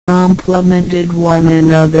complemented one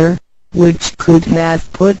another, which could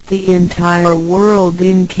have put the entire world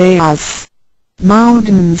in chaos.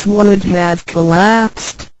 Mountains would have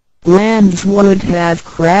collapsed, lands would have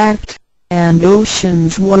cracked, and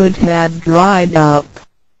oceans would have dried up.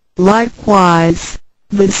 Likewise,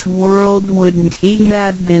 this world wouldn't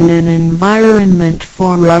have been an environment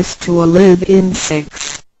for us to live in.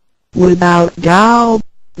 6. Without Tao,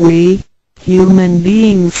 we, human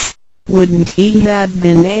beings, wouldn't have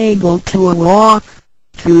been able to walk,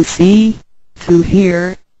 to see, to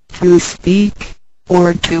hear, to speak,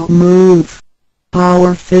 or to move.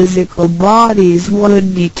 Our physical bodies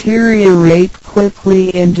would deteriorate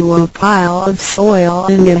quickly into a pile of soil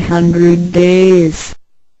in 100 days.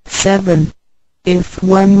 7. If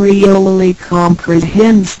one really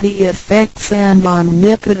comprehends the effects and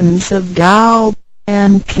omnipotence of Tao,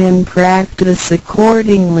 and can practice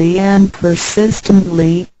accordingly and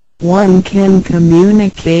persistently, one can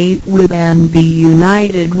communicate with and be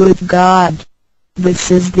united with God.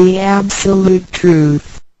 This is the absolute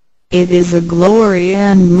truth. It is a glory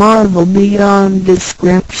and marvel beyond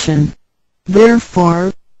description.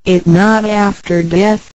 Therefore, it not after death,